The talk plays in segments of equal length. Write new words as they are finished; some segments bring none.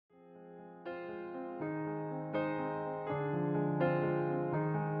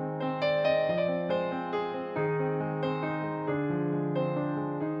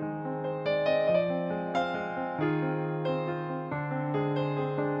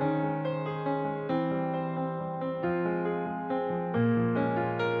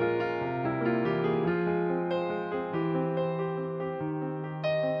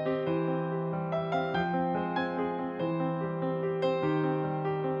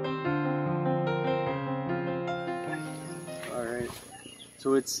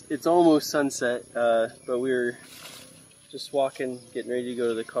So it's almost sunset, but we were just walking, getting ready to go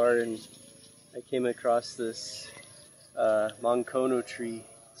to the car, and I came across this Mangkono tree.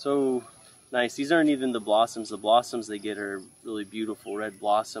 So nice. These aren't even the blossoms. The blossoms they get are really beautiful red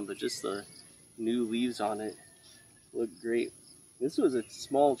blossom, but just the new leaves on it look great. This was a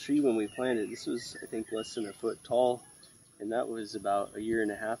small tree when we planted. This was, I think, less than a foot tall, and that was about 1.5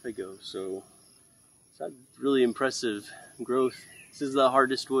 years ago. So it's had really impressive growth. This is the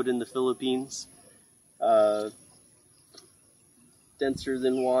hardest wood in the Philippines. Denser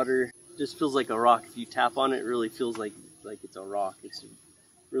than water. Just feels like a rock. If you tap on it, it really feels like it's a rock. It's a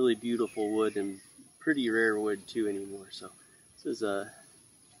really beautiful wood and pretty rare wood too anymore. So this is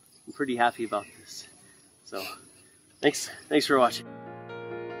I'm pretty happy about this. So thanks for watching.